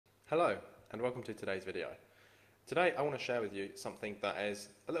Hello and welcome to today's video. Today I want to share with you something that is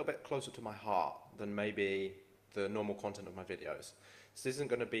a little bit closer to my heart than maybe the normal content of my videos. This isn't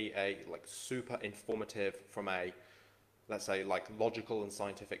going to be a super informative from a, let's say, logical and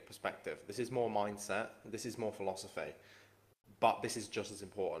scientific perspective. This is more mindset, this is more philosophy, but this is just as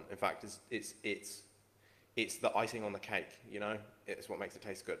important. In fact, it's the icing on the cake, you know? It's what makes it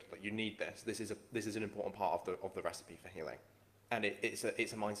taste good. Like, you need this. This is an important part of the recipe for healing. And it's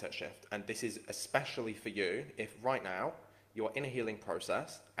a mindset shift. And this is especially for you if right now you're in a healing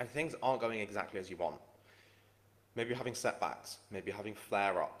process and things aren't going exactly as you want. Maybe you're having setbacks, maybe you're having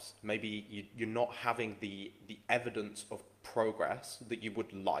flare-ups, maybe you're not having the evidence of progress that you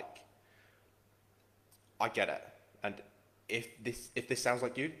would like. I get it. And if this sounds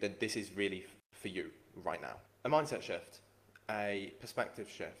like you, then this is really for you right now. A mindset shift, a perspective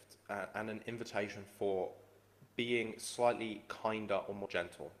shift, and an invitation for being slightly kinder or more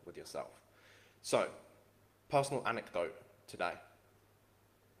gentle with yourself. So, personal anecdote today.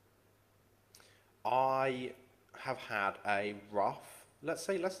 I have had a rough, let's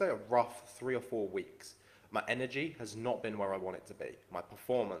say a rough 3 or 4 weeks. My energy has not been where I want it to be. My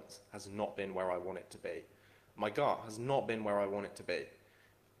performance has not been where I want it to be. My gut has not been where I want it to be.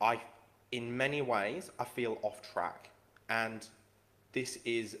 In many ways, I feel off track. And this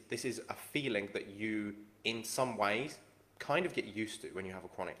is a feeling that you, in some ways, kind of get used to when you have a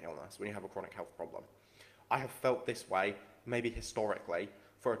chronic illness, when you have a chronic health problem. I have felt this way, maybe historically,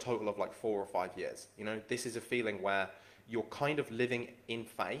 for a total of 4 or 5 years. You know, this is a feeling where you're kind of living in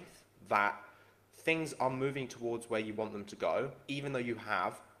faith that things are moving towards where you want them to go, even though you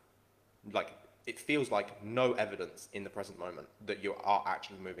have, it feels like no evidence in the present moment that you are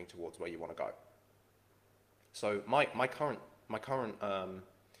actually moving towards where you want to go. So my current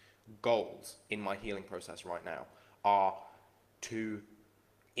goals in my healing process right now are to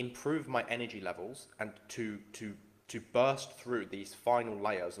improve my energy levels and to burst through these final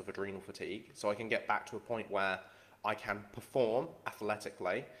layers of adrenal fatigue so I can get back to a point where I can perform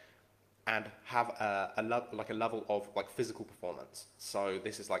athletically and have a level of physical performance. So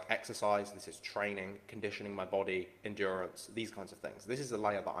this is exercise, this is training, conditioning my body, endurance, these kinds of things. This is the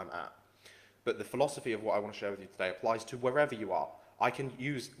layer that I'm at. But the philosophy of what I want to share with you today applies to wherever you are. I can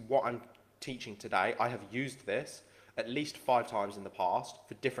use what I'm teaching today. I have used this at least 5 times in the past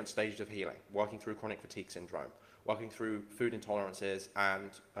for different stages of healing, working through chronic fatigue syndrome, working through food intolerances and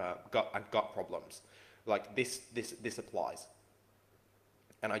gut problems. This applies.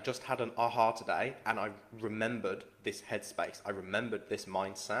 And I just had an aha today, and I remembered this headspace. I remembered this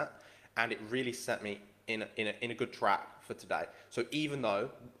mindset, and it really set me in a good track for today. So even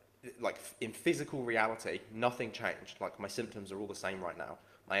though, in physical reality, nothing changed. My symptoms are all the same right now.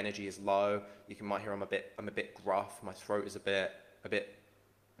 My energy is low. You might hear I'm a bit gruff. My throat is a bit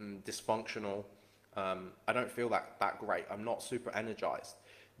dysfunctional. I don't feel that great. I'm not super energized.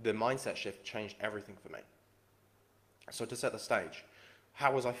 The mindset shift changed everything for me. So to set the stage,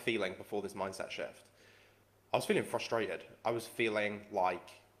 how was I feeling before this mindset shift? I was feeling frustrated. I was feeling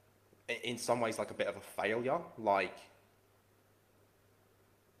in some ways a bit of a failure.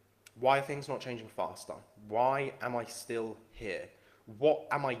 Why are things not changing faster? Why am I still here? What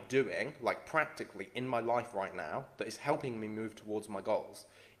am I doing, practically in my life right now, that is helping me move towards my goals?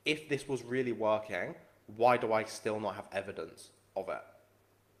 If this was really working, why do I still not have evidence of it?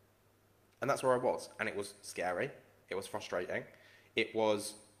 And that's where I was. And it was scary. It was frustrating. It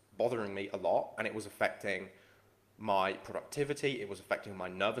was bothering me a lot, and it was affecting my productivity. It was affecting my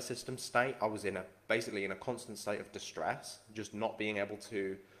nervous system state. I was basically in a constant state of distress, just not being able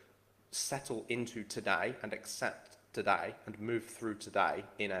to settle into today and accept today and move through today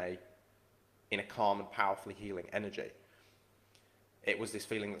in a calm and powerfully healing energy. It was this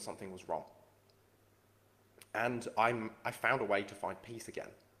feeling that something was wrong. And I found a way to find peace again.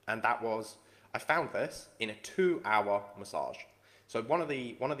 And I found this in a 2-hour massage. So one of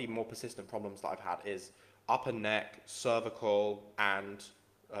the more persistent problems that I've had is upper neck, cervical, and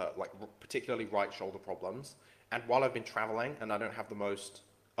particularly right shoulder problems. And while I've been traveling and I don't have the most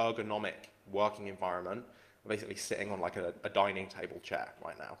ergonomic working environment, I'm basically sitting on a dining table chair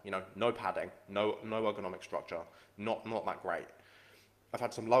right now. You know, no padding, no ergonomic structure, not that great. I've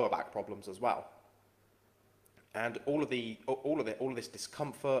had some lower back problems as well. And all of this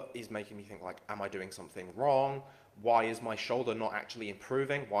discomfort is making me think am I doing something wrong? Why is my shoulder not actually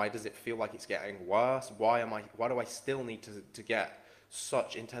improving? Why does it feel like it's getting worse? Why do I still need to get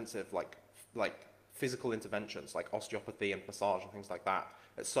such intensive physical interventions like osteopathy and massage and things like that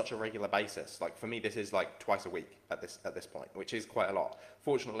at such a regular basis? For me, this is twice a week at this point, which is quite a lot.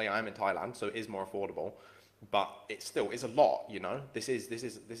 Fortunately, I am in Thailand, so it is more affordable. but it still is a lot, you know. This is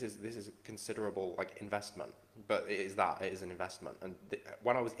a considerable like investment, but it is an investment. And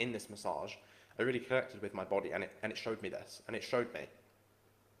when I was in this massage, I really connected with my body, and it showed me this, and it showed me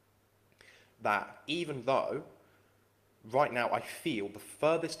that even though right now I feel the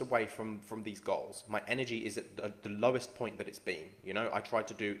furthest away from these goals, my energy is at the lowest point that it's been. You know, I tried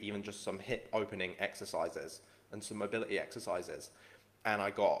to do even just some hip opening exercises and some mobility exercises, and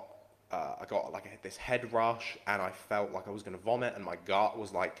I got like this head rush, and I felt like I was going to vomit, and my gut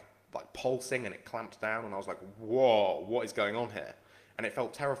was like pulsing, and it clamped down, and I was like, whoa, what is going on here? And it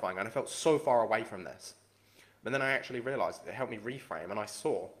felt terrifying, and I felt so far away from this. But then I actually realized it helped me reframe, and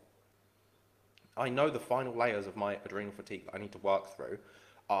I know the final layers of my adrenal fatigue that I need to work through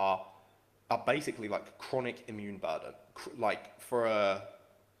are are basically like chronic immune burden. Like for a,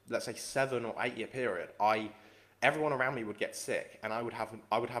 let's say 7 or 8 year period, everyone around me would get sick, and I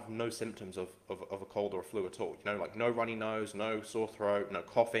would have no symptoms of a cold or a flu at all. You know, like no runny nose, no sore throat, no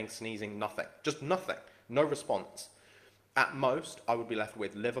coughing, sneezing, nothing. Just nothing. No response. At most, I would be left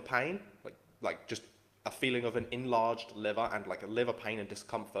with liver pain, like just a feeling of an enlarged liver and like a liver pain and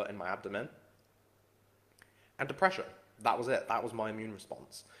discomfort in my abdomen, and depression. That was it. That was my immune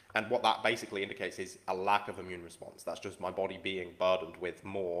response. And what that basically indicates is a lack of immune response. That's just my body being burdened with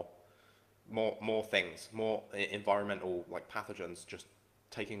more things, more environmental like pathogens, just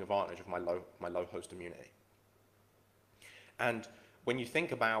taking advantage of my low host immunity. And when you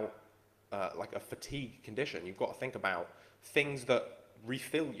think about like a fatigue condition, you've got to think about things that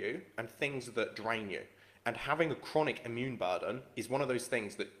refill you and things that drain you. And having a chronic immune burden is one of those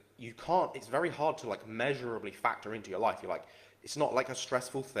things that you can't, it's very hard to like measurably factor into your life. You're like, it's not like a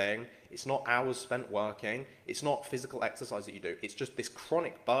stressful thing. It's not hours spent working. It's not physical exercise that you do. It's just this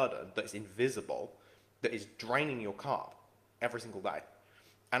chronic burden that is invisible, that is draining your carb every single day.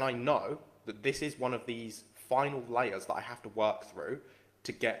 And I know that this is one of these final layers that I have to work through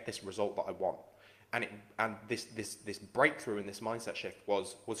to get this result that I want. And this breakthrough in this mindset shift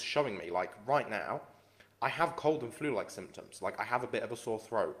was showing me, like, right now, I have cold and flu-like symptoms. Like, I have a bit of a sore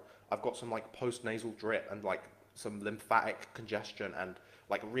throat. I've got some like post-nasal drip and like some lymphatic congestion and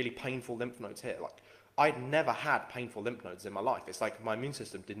like really painful lymph nodes here. Like, I'd never had painful lymph nodes in my life. It's like my immune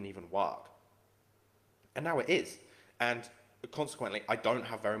system didn't even work. And now it is. And consequently, I don't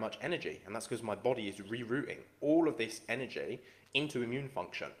have very much energy. And that's because my body is rerouting all of this energy into immune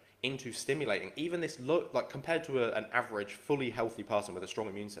function, into stimulating even this low, like compared to an average fully healthy person with a strong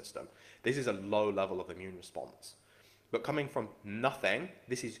immune system, this is a low level of immune response. But coming from nothing,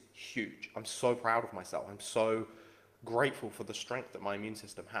 this is huge. I'm so proud of myself. I'm so grateful for the strength that my immune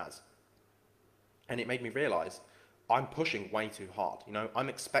system has. And it made me realize I'm pushing way too hard. You know, I'm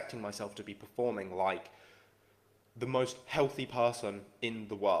expecting myself to be performing like the most healthy person in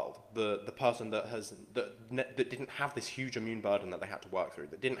the world, the person that didn't have this huge immune burden that they had to work through,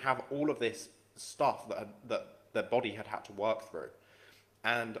 that didn't have all of this stuff that their body had to work through.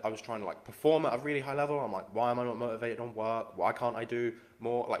 And I was trying to like perform at a really high level. I'm like, why am I not motivated on work? Why can't I do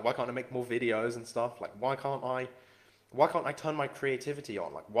more? Like, why can't I make more videos and stuff? Like, why can't I turn my creativity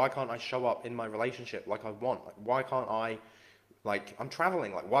on? Like, why can't I show up in my relationship like I want? Like, why can't I, like, I'm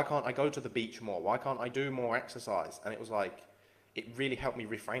traveling. Like, why can't I go to the beach more? Why can't I do more exercise? And it was like, it really helped me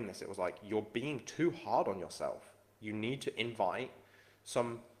reframe this. It was like, you're being too hard on yourself. You need to invite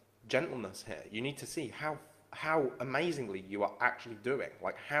some gentleness here. You need to see how amazingly you are actually doing,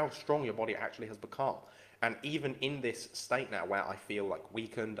 like how strong your body actually has become. And even in this state now where I feel like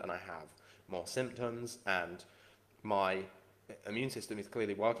weakened and I have more symptoms and my immune system is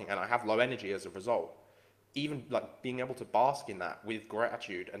clearly working and I have low energy as a result, even like being able to bask in that with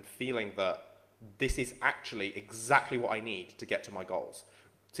gratitude and feeling that this is actually exactly what I need to get to my goals,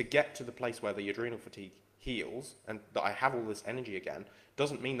 to get to the place where the adrenal fatigue heals and that I have all this energy again,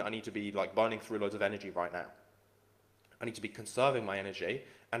 doesn't mean that I need to be like burning through loads of energy right now. I need to be conserving my energy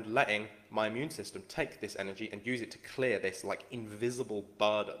and letting my immune system take this energy and use it to clear this like invisible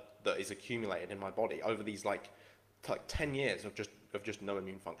burden that is accumulated in my body over these like 10 years of just no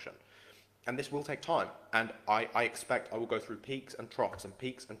immune function. And this will take time. And I expect I will go through peaks and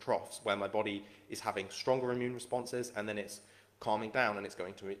troughs where my body is having stronger immune responses and then it's calming down and it's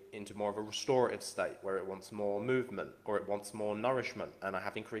going into more of a restorative state where it wants more movement or it wants more nourishment and I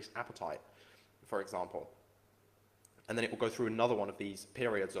have increased appetite, for example. And then it will go through another one of these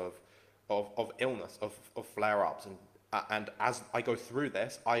periods of illness, of flare-ups. And as I go through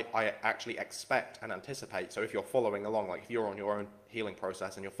this, I actually expect and anticipate. So if you're following along, like if you're on your own healing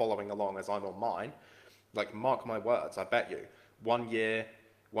process and you're following along as I'm on mine, like mark my words, I bet you, 1 year,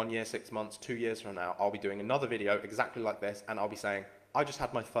 6 months, 2 years from now, I'll be doing another video exactly like this and I'll be saying, I just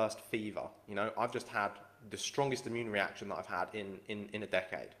had my first fever, you know, I've just had the strongest immune reaction that I've had in a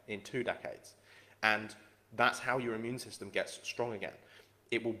decade, in 2 decades. And that's how your immune system gets strong again.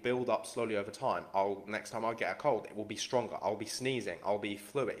 It will build up slowly over time. Next time I get a cold, it will be stronger. I'll be sneezing. I'll be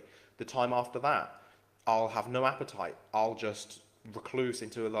fluey. The time after that, I'll have no appetite. I'll just recluse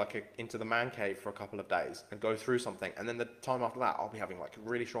into the man cave for a couple of days and go through something. And then the time after that, I'll be having like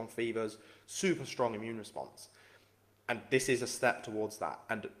really strong fevers, super strong immune response. And this is a step towards that.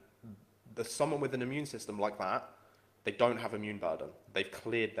 And someone with an immune system like that, they don't have immune burden. They've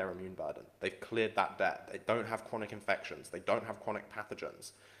cleared their immune burden. They've cleared that debt. They don't have chronic infections. They don't have chronic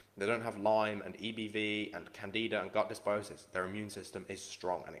pathogens. They don't have Lyme and EBV and Candida and gut dysbiosis. Their immune system is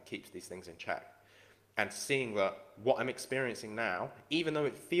strong and it keeps these things in check. And seeing that what I'm experiencing now, even though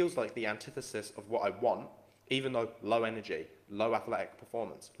it feels like the antithesis of what I want, even though low energy, low athletic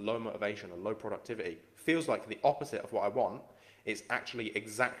performance, low motivation, and low productivity feels like the opposite of what I want, it's actually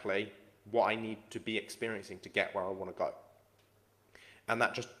exactly what I need to be experiencing to get where I want to go. And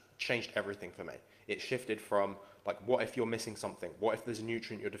that just changed everything for me. It shifted from like, what if you're missing something? What if there's a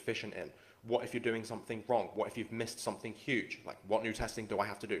nutrient you're deficient in? What if you're doing something wrong? What if you've missed something huge? Like, what new testing do I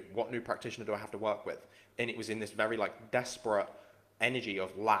have to do? What new practitioner do I have to work with? And it was in this very like desperate energy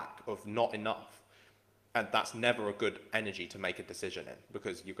of lack, of not enough. And that's never a good energy to make a decision in,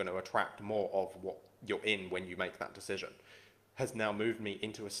 because you're going to attract more of what you're in when you make that decision. Has now moved me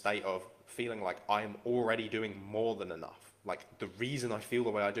into a state of feeling like I'm already doing more than enough. Like, the reason I feel the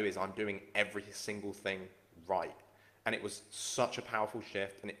way I do is I'm doing every single thing right. And it was such a powerful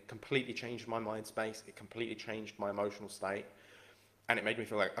shift, and it completely changed my mind space. It completely changed my emotional state. And it made me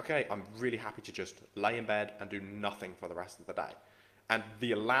feel like, okay, I'm really happy to just lay in bed and do nothing for the rest of the day. And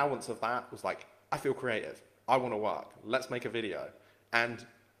the allowance of that was like, I feel creative. I want to work. Let's make a video. And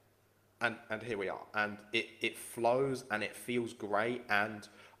here we are. And it flows and it feels great. And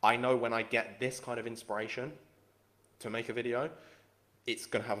I know when I get this kind of inspiration to make a video, it's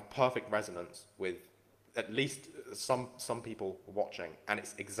going to have a perfect resonance with at least some people watching, and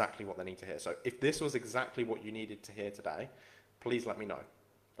it's exactly what they need to hear. So if this was exactly what you needed to hear today, please let me know.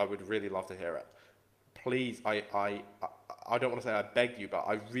 I would really love to hear it. Please, I don't want to say I beg you, but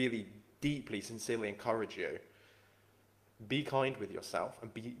I really deeply, sincerely encourage you, be kind with yourself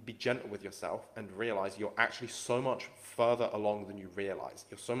and be gentle with yourself, and realize you're actually so much further along than you realize.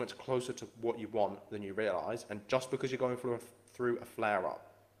 You're so much closer to what you want than you realize. And just because you're going through a flare up,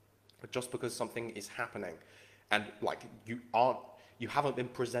 just because something is happening and like you haven't been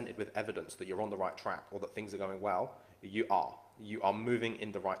presented with evidence that you're on the right track or that things are going well, you are moving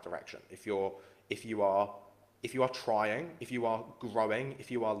in the right direction. If you are trying, if you are growing,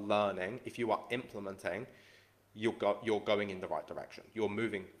 if you are learning, if you are implementing, you're going in the right direction. You're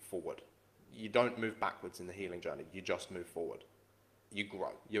moving forward. You don't move backwards in the healing journey. You just move forward. You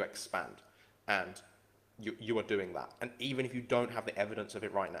grow, you expand, and you are doing that. And even if you don't have the evidence of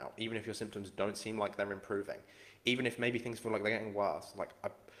it right now, even if your symptoms don't seem like they're improving, even if maybe things feel like they're getting worse,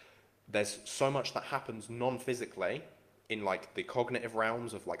 there's so much that happens non-physically in like the cognitive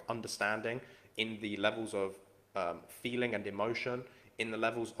realms of like understanding, in the levels of feeling and emotion, in the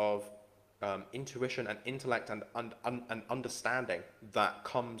levels of intuition and intellect and understanding that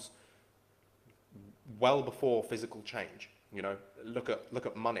comes well before physical change. You know, look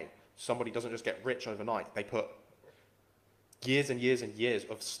at money. Somebody doesn't just get rich overnight. They put years and years and years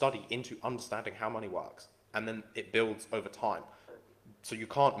of study into understanding how money works, and then it builds over time. So you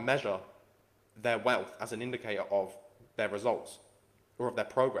can't measure their wealth as an indicator of their results or of their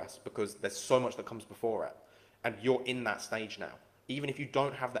progress, because there's so much that comes before it. And you're in that stage now. Even if you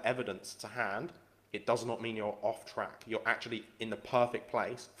don't have the evidence to hand, it does not mean you're off track. You're actually in the perfect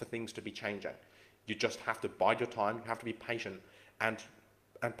place for things to be changing. You just have to bide your time. You have to be patient, and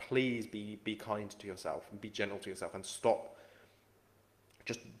please be kind to yourself and be gentle to yourself, and stop.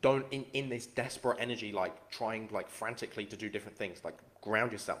 Just don't in this desperate energy, like trying like frantically to do different things. Like,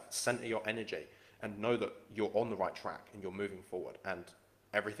 ground yourself, center your energy, and know that you're on the right track and you're moving forward, and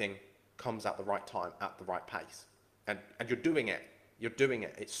everything comes at the right time, at the right pace. And you're doing it. You're doing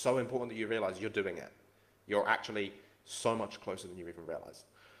it. It's so important that you realize you're doing it. You're actually so much closer than you even realized.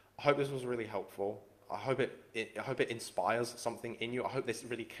 I hope this was really helpful. I hope it inspires something in you. I hope this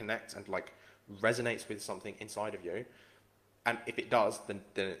really connects and like resonates with something inside of you. And if it does, then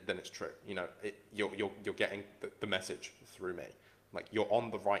it's true. You know, you're getting the message through me. Like, you're on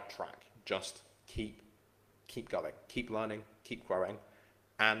the right track. Just keep going, keep learning, keep growing,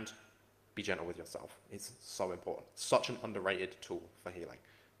 and be gentle with yourself. It's so important. Such an underrated tool for healing.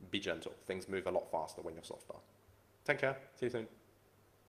 Be gentle. Things move a lot faster when you're softer. Take care. See you soon.